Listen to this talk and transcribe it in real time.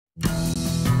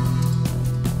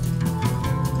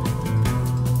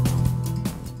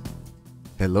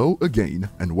Hello again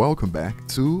and welcome back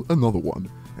to another one.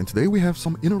 And today we have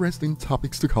some interesting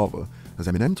topics to cover, as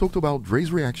Eminem talked about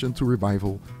Dre's reaction to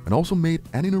Revival and also made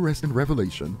an interesting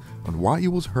revelation on why he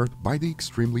was hurt by the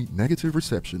extremely negative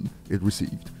reception it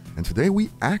received. And today we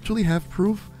actually have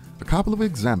proof, a couple of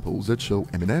examples that show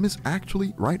Eminem is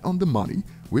actually right on the money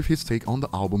with his take on the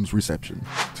album's reception.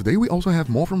 Today we also have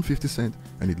more from 50 Cent,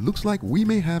 and it looks like we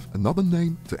may have another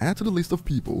name to add to the list of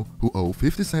people who owe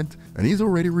 50 Cent, and he's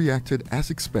already reacted as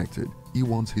expected. He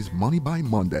wants his money by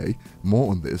Monday.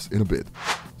 More on this in a bit.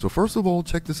 So first of all,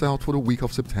 check this out for the week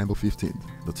of September 15th.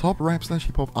 The top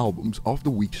rap/hip-hop albums of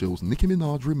the week shows Nicki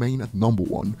Minaj remain at number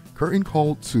 1, Curtain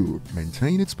Call 2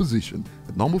 maintain its position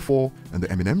at number 4, and the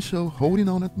Eminem Show holding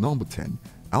on at number 10.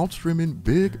 Outstreaming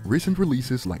big recent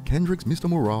releases like Kendrick's Mr.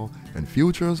 Morale and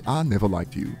Future's I Never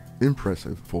Liked You.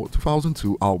 Impressive for a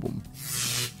 2002 album.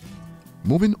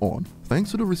 Moving on,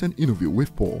 thanks to the recent interview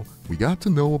with Paul, we got to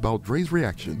know about Dre's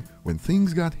reaction when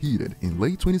things got heated in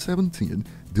late 2017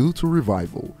 due to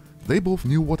Revival. They both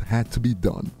knew what had to be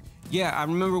done. Yeah, I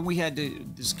remember we had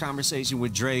this conversation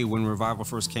with Dre when Revival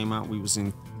first came out. We was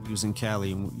in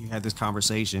Cali and we had this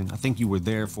conversation. I think you were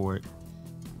there for it.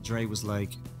 Dre was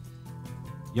like,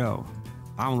 yo,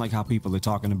 I don't like how people are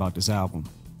talking about this album.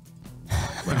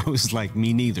 I was like,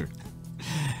 me neither.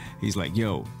 He's like,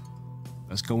 yo,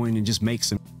 let's go in and just make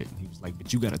some shit. He was like,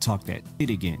 but you gotta talk that shit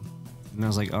again. And I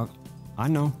was like, oh, I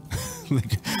know.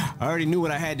 Like, I already knew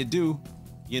what I had to do,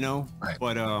 you know? Right.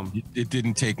 But it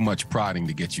didn't take much prodding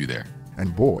to get you there.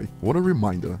 And boy, what a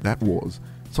reminder that was.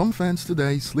 Some fans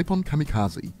today slip on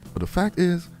Kamikaze, but the fact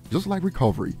is, just like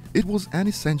Recovery, it was an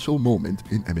essential moment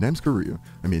in Eminem's career.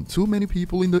 I mean, too many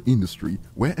people in the industry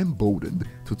were emboldened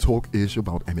to talk ish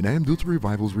about Eminem due to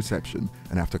Revival's reception,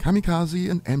 and after Kamikaze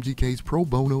and MGK's pro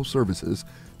bono services,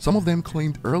 some of them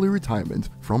claimed early retirement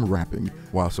from rapping,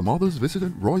 while some others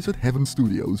visited Royce at Heaven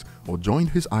Studios or joined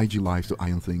his IG Live to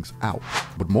iron things out.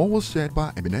 But more was shared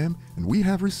by Eminem, and we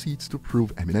have receipts to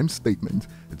prove Eminem's statement.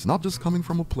 It's not just coming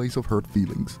from a place of hurt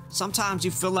feelings. sometimes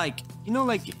you feel like, you know,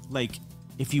 like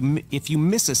if you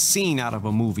miss a scene out of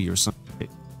a movie or something,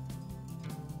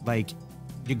 like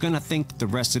you're gonna think that the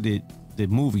rest of the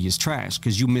movie is trash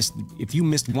because if you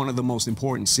missed one of the most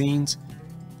important scenes.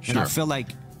 Sure. And I feel like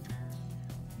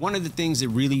one of the things that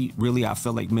really I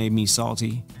feel like made me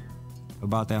salty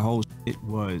about that whole shit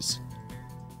was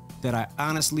that I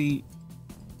honestly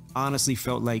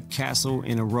felt like Castle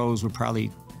and A Rose were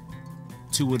probably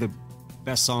two of the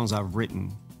best songs I've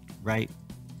written, right?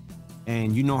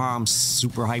 And you know how I'm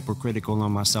super hypercritical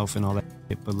on myself and all that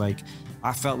shit, but like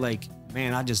I felt like,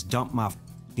 man, I just dumped my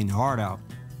fucking heart out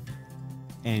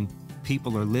and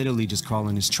people are literally just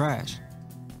calling this trash.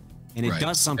 And it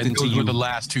does something and to those you. were the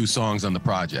last two songs on the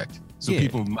project. So Yeah.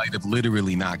 people might have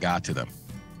literally not got to them.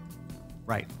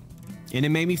 Right. And it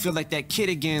made me feel like that kid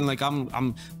again, like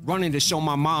I'm running to show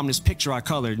my mom this picture I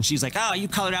colored and she's like, oh, you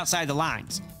colored outside the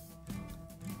lines.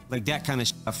 Like that kind of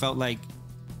shit. I felt like,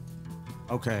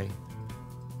 okay,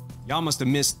 y'all must have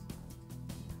missed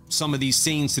some of these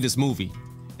scenes to this movie.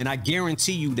 And I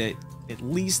guarantee you that at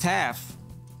least half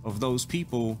of those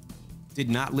people did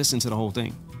not listen to the whole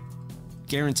thing.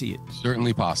 Guarantee it.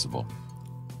 Certainly possible.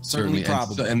 Certainly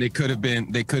probable. And they could have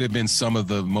been some of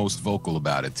the most vocal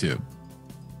about it too.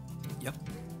 Yep.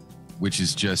 Which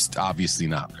is just obviously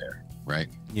not fair, right?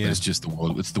 Yeah. But it's just the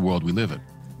world. It's the world we live in.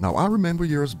 Now I remember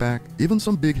years back, even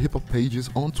some big hip-hop pages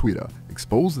on Twitter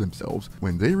exposed themselves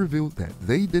when they revealed that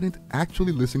they didn't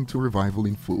actually listen to Revival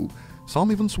in full.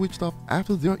 Some even switched up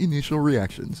after their initial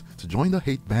reactions to join the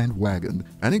hate bandwagon.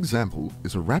 An example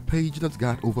is a rap page that's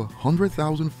got over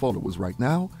 100,000 followers right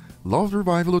now, loved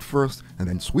Revival at first and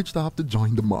then switched up to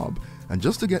join the mob. And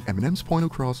just to get Eminem's point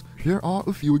across, here are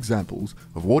a few examples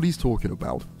of what he's talking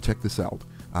about. Check this out.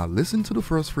 I listened to the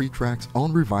first 3 tracks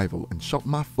on Revival and shut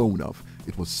my phone off.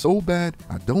 It was so bad,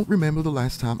 I don't remember the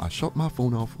last time I shut my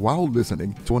phone off while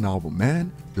listening to an album,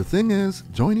 man. The thing is,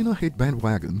 joining a hate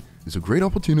bandwagon is a great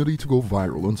opportunity to go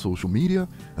viral on social media,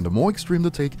 and the more extreme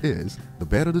the take is, the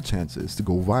better the chances to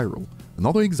go viral.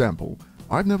 Another example,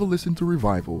 I've never listened to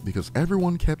Revival because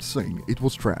everyone kept saying it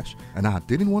was trash, and I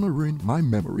didn't want to ruin my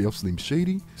memory of Slim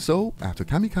Shady, so after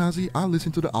Kamikaze I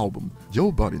listened to the album.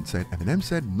 Joe Budden said Eminem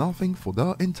said nothing for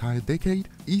the entire decade.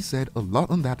 He said a lot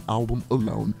on that album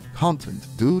alone. Content,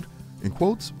 dude. In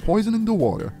quotes, poisoning the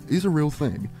water is a real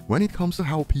thing when it comes to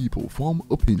how people form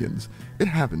opinions. It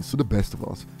happens to the best of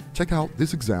us. Check out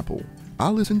this example. I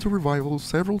listened to Revival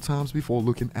several times before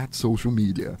looking at social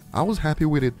media. I was happy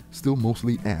with it, still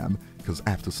mostly am, because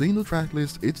after seeing the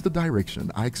tracklist, it's the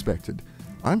direction I expected.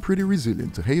 I'm pretty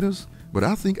resilient to haters, but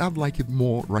I think I'd like it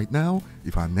more right now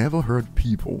if I never heard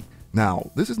people.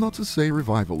 Now, this is not to say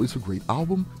Revival is a great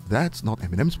album. That's not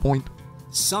Eminem's point.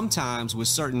 Sometimes with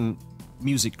certain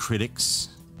music critics,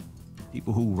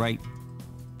 people who write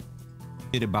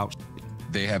it about shit,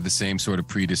 They have the same sort of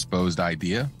predisposed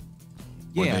idea.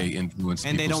 Or yeah, they influence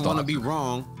and they people's don't want to thoughts. be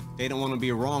wrong. They don't want to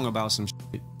be wrong about some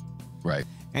shit. Right.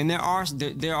 And there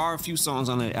are a few songs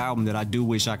on the album that I do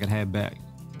wish I could have back.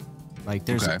 Like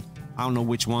there's, Okay. I don't know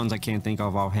which ones, I can't think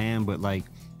of offhand, but like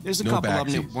there's a No couple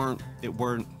of them backsies. that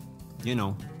weren't, you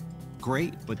know,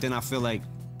 great. But then I feel like,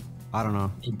 I don't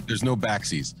know. There's no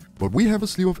backsies. But we have a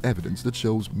slew of evidence that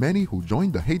shows many who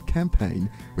joined the hate campaign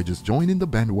were just joining the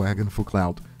bandwagon for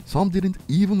clout. Some didn't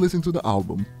even listen to the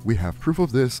album. We have proof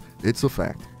of this. It's a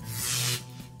fact.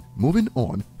 Moving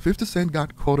on, 50 Cent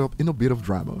got caught up in a bit of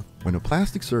drama when a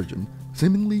plastic surgeon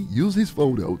seemingly used his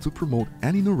photo to promote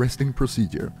an interesting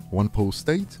procedure. One post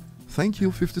states, "Thank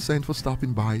you 50 Cent for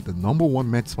stopping by the #1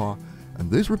 med spa," and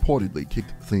this reportedly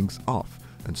kicked things off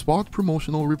and sparked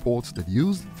promotional reports that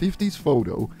used 50's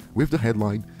photo with the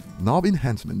headline, "Knob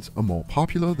enhancements are more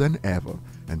popular than ever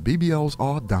and BBLs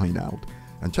are dying out."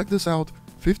 And check this out,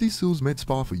 50 sues med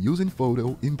spa for using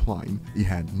photo implying he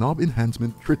had knob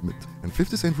enhancement treatment, and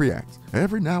 50 Cent reacts,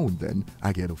 "Every now and then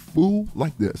I get a fool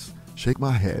like this. Shake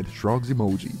my head, shrugs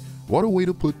emoji. What a way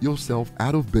to put yourself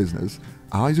out of business.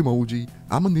 Eyes emoji.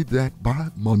 I'ma need that by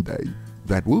Monday."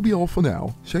 That will be all for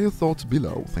now. Share your thoughts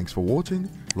below. Thanks for watching.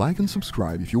 Like and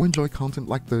subscribe if you enjoy content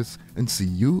like this, and see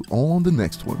you on the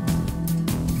next one.